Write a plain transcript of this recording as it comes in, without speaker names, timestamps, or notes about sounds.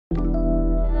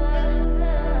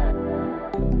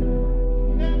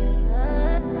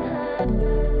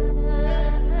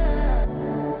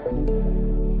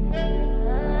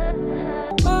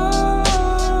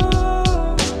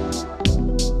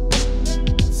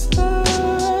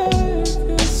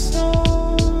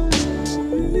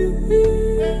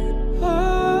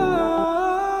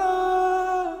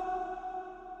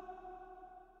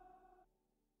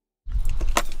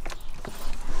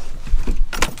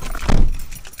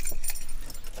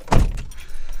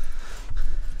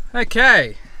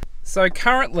Okay, so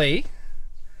currently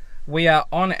we are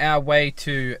on our way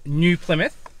to New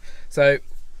Plymouth. So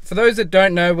for those that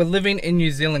don't know, we're living in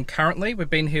New Zealand currently. We've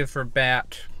been here for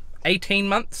about 18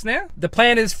 months now. The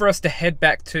plan is for us to head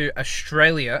back to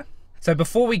Australia. So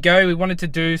before we go, we wanted to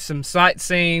do some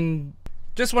sightseeing.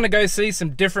 Just want to go see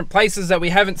some different places that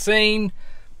we haven't seen,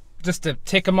 just to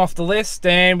tick them off the list,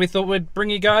 and we thought we'd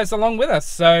bring you guys along with us.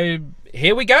 So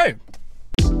here we go.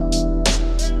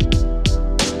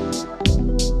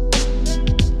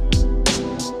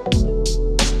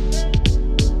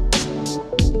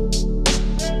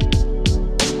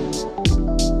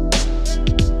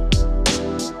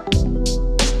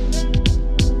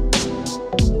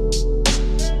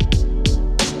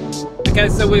 Okay,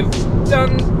 so we've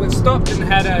stopped and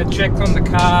had a check on the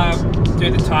car, do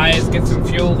the tyres, get some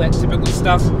fuel, that typical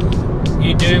stuff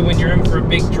you do when you're in for a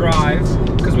big drive.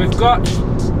 Because we've got,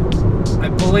 I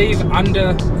believe,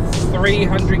 under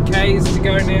 300 Ks to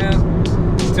go now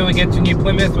until we get to New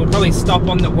Plymouth. We'll probably stop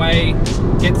on the way,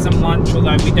 get some lunch,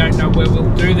 although we don't know where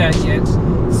we'll do that yet.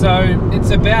 So it's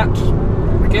about,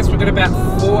 I guess we've got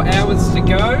about 4 hours to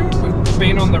go. We've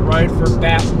been on the road for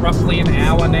about roughly an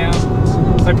hour now.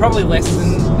 So probably less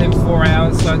than 4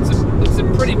 hours, so it's a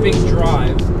pretty big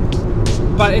drive.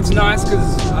 But it's nice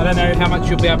because I don't know how much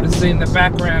you'll be able to see in the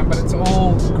background, but it's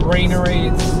all greenery.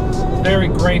 It's very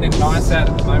green and nice out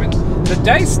at the moment. The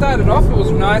day started off, it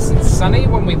was nice and sunny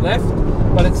when we left,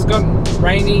 but it's gotten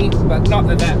rainy, but not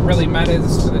that that really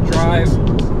matters for the drive.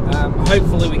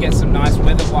 Hopefully we get some nice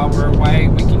weather while we're away.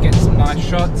 We can get some nice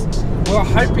shots. We're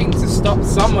hoping to stop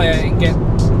somewhere and get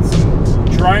some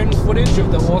drone footage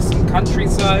of the awesome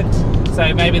countryside,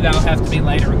 so maybe that'll have to be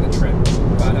later in the trip.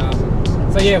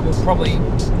 But so yeah, we'll probably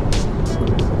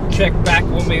check back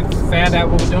when we've found out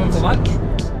what we're doing for lunch.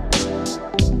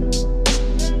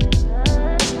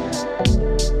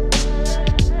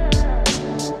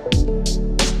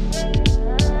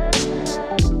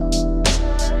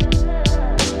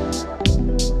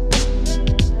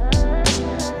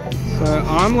 So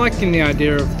I'm liking the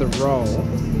idea of the roll,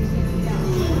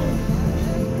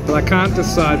 but I can't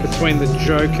decide between the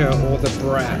Joker or the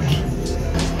Brat.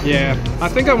 Yeah, I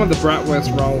think I want the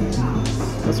Bratwurst roll.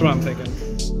 That's what I'm thinking.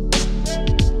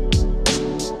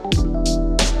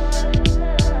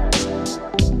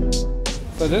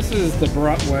 So this is the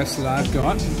Bratwurst that I've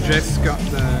got. Jess got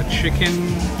the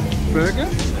chicken burger.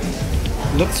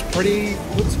 Looks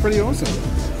pretty awesome.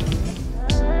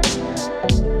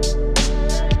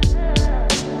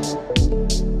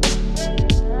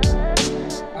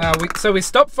 So we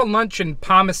stopped for lunch in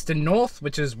Palmerston North,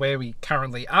 which is where we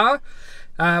currently are.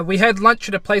 We had lunch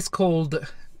at a place called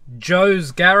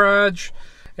Joe's Garage,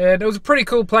 and it was a pretty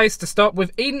cool place to stop.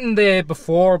 We've eaten there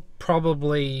before,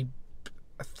 probably,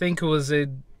 I think it was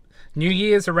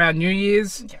around New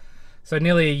Year's, so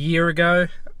nearly a year ago.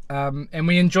 And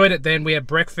we enjoyed it then. We had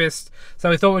breakfast, so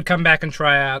we thought we'd come back and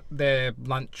try out their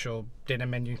lunch or dinner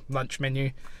menu, lunch menu,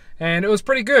 and it was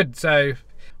pretty good. So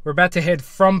we're about to head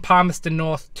from Palmerston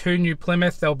North to New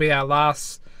Plymouth. That'll be our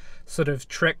last sort of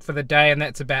trek for the day, and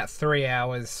that's about 3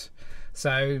 hours.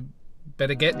 So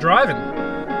better get driving.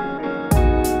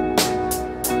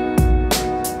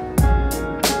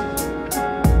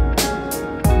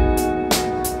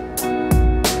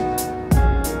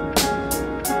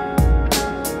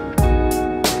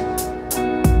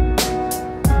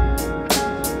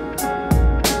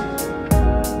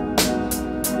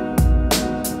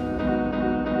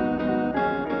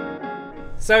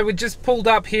 So we just pulled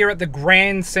up here at the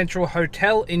Grand Central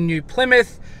Hotel in New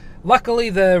Plymouth. Luckily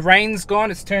the rain's gone,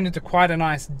 it's turned into quite a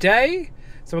nice day.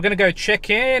 So we're gonna go check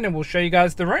in and we'll show you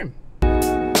guys the room.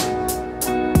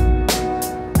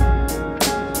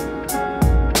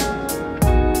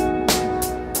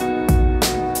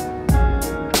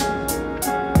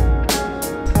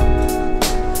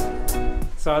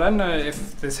 So I don't know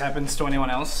if this happens to anyone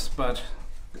else, but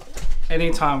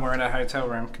anytime we're in a hotel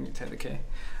room, can you take the key?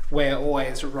 We're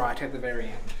always right at the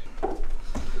very end.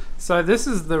 So this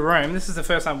is the room. This is the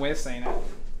first time we've seen it.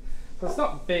 But it's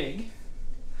not big.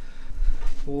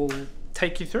 We'll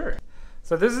take you through.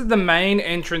 So this is the main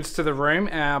entrance to the room.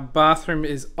 Our bathroom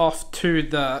is off to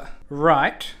the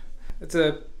right. It's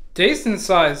a decent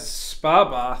sized spa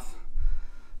bath.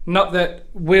 Not that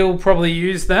we'll probably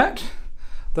use that.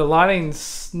 The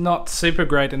lighting's not super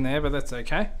great in there, but that's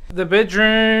okay. The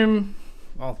bedroom,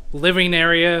 well, living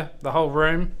area, the whole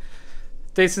room.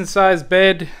 Decent sized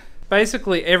bed,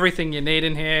 basically everything you need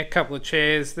in here. A couple of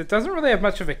chairs. It doesn't really have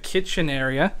much of a kitchen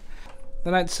area.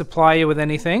 They don't supply you with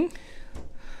anything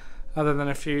other than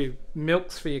a few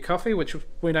milks for your coffee, which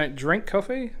we don't drink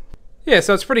coffee. Yeah,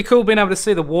 so it's pretty cool being able to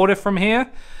see the water from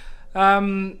here.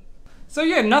 So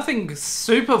yeah, nothing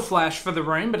super flash for the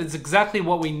room, but it's exactly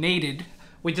what we needed.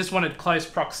 We just wanted close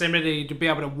proximity to be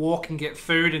able to walk and get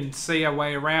food and see our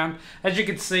way around. As you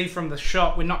can see from the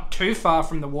shot, we're not too far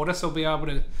from the water, so we'll be able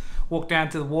to walk down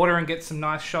to the water and get some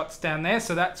nice shots down there,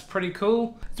 so that's pretty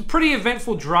cool. It's a pretty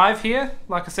eventful drive here.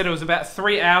 Like I said, it was about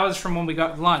 3 hours from when we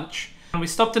got lunch. And we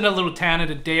stopped in a little town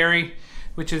at a dairy,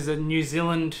 which is a New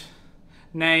Zealand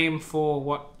name for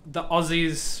what the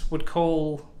Aussies would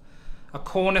call a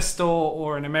corner store,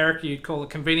 or in America you'd call a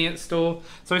convenience store.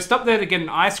 So we stopped there to get an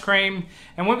ice cream,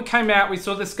 and when we came out we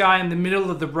saw this guy in the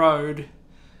middle of the road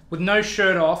with no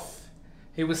shirt off.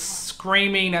 He was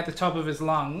screaming at the top of his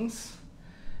lungs,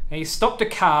 and he stopped a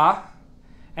car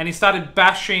and he started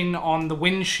bashing on the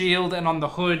windshield and on the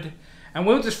hood, and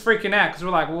we were just freaking out because we're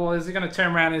like, well, is he going to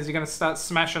turn around and is he going to start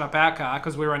smashing up our car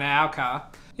because we were in our car?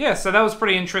 Yeah, so that was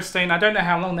pretty interesting. I don't know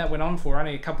how long that went on for,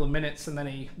 only a couple of minutes, and then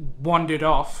he wandered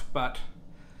off, but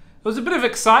it was a bit of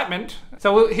excitement.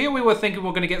 So here we were thinking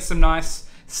we're going to get some nice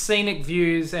scenic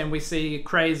views, and we see a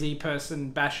crazy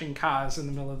person bashing cars in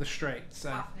the middle of the street.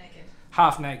 So Half naked.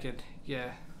 Half naked,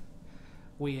 yeah.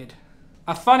 Weird.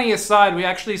 A funny aside, we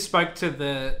actually spoke to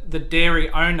the dairy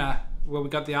owner where we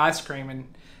got the ice cream,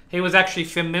 and he was actually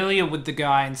familiar with the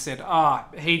guy and said,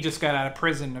 he just got out of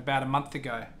prison about a month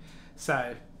ago.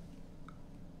 So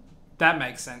that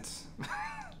makes sense.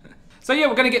 So yeah,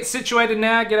 we're going to get situated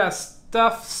now, get our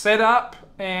stuff set up,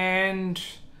 and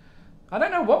I don't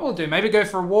know what we'll do. Maybe go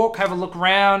for a walk, have a look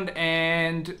around,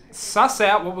 and suss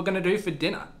out what we're going to do for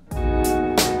dinner.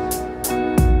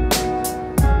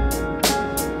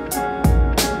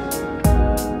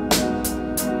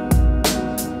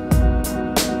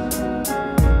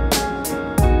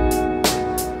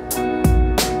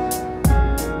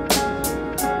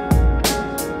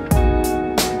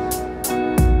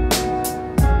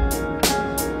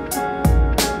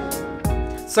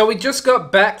 So we just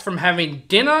got back from having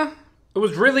dinner. It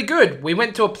was really good. We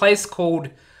went to a place called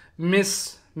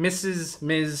Ms.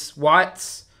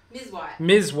 White's.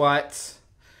 Ms. White's.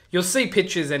 You'll see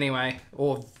pictures anyway,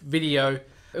 or video.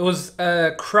 It was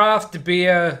a craft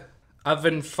beer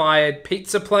oven-fired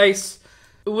pizza place.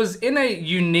 It was in a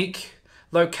unique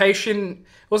location.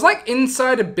 It was like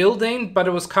inside a building, but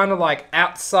it was kind of like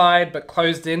outside but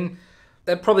closed in.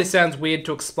 That probably sounds weird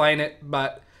to explain it,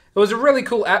 but it was a really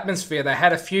cool atmosphere. They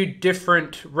had a few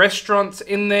different restaurants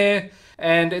in there,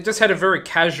 and it just had a very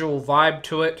casual vibe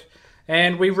to it,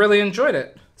 and we really enjoyed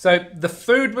it. So the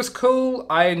food was cool.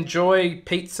 I enjoy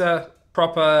pizza,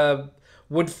 proper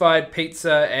wood-fired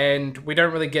pizza, and we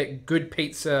don't really get good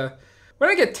pizza. We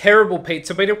don't get terrible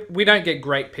pizza, but we don't get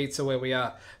great pizza where we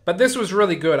are. But this was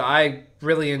really good. I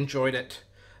really enjoyed it.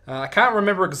 I can't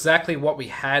remember exactly what we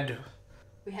had.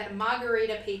 We had a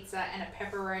margarita pizza and a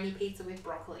pepperoni pizza with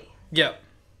broccoli. Yep.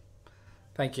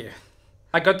 Thank you.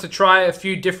 I got to try a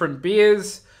few different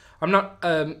beers. I'm not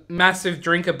a massive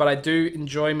drinker, but I do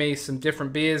enjoy me some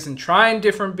different beers and trying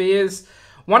different beers.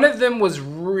 One of them was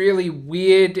really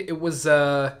weird. It was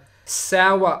a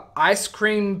sour ice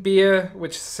cream beer,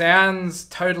 which sounds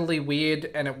totally weird,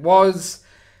 and it was.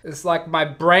 It's like my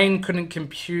brain couldn't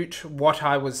compute what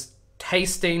I was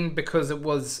tasting because it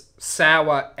was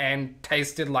sour and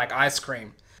tasted like ice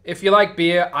cream. If you like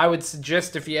beer, I would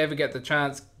suggest, if you ever get the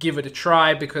chance, give it a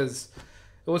try because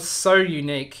it was so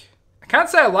unique. I can't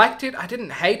say I liked it. I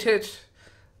didn't hate it.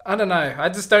 I don't know. I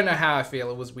just don't know how I feel.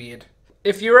 It was weird.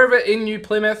 If you're ever in New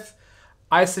Plymouth,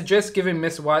 I suggest giving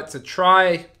Miss White's a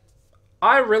try.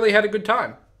 I really had a good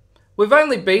time. We've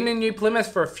only been in New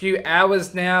Plymouth for a few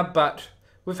hours now, but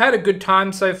we've had a good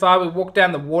time so far. We walked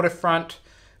down the waterfront,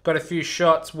 got a few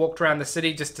shots, walked around the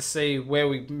city just to see where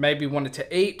we maybe wanted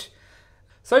to eat.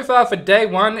 So far for day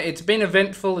one, it's been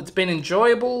eventful, it's been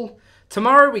enjoyable.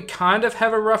 Tomorrow we kind of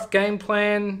have a rough game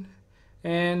plan,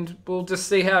 and we'll just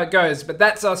see how it goes. But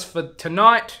that's us for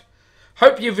tonight.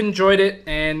 Hope you've enjoyed it,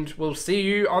 and we'll see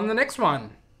you on the next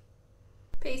one.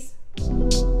 Peace.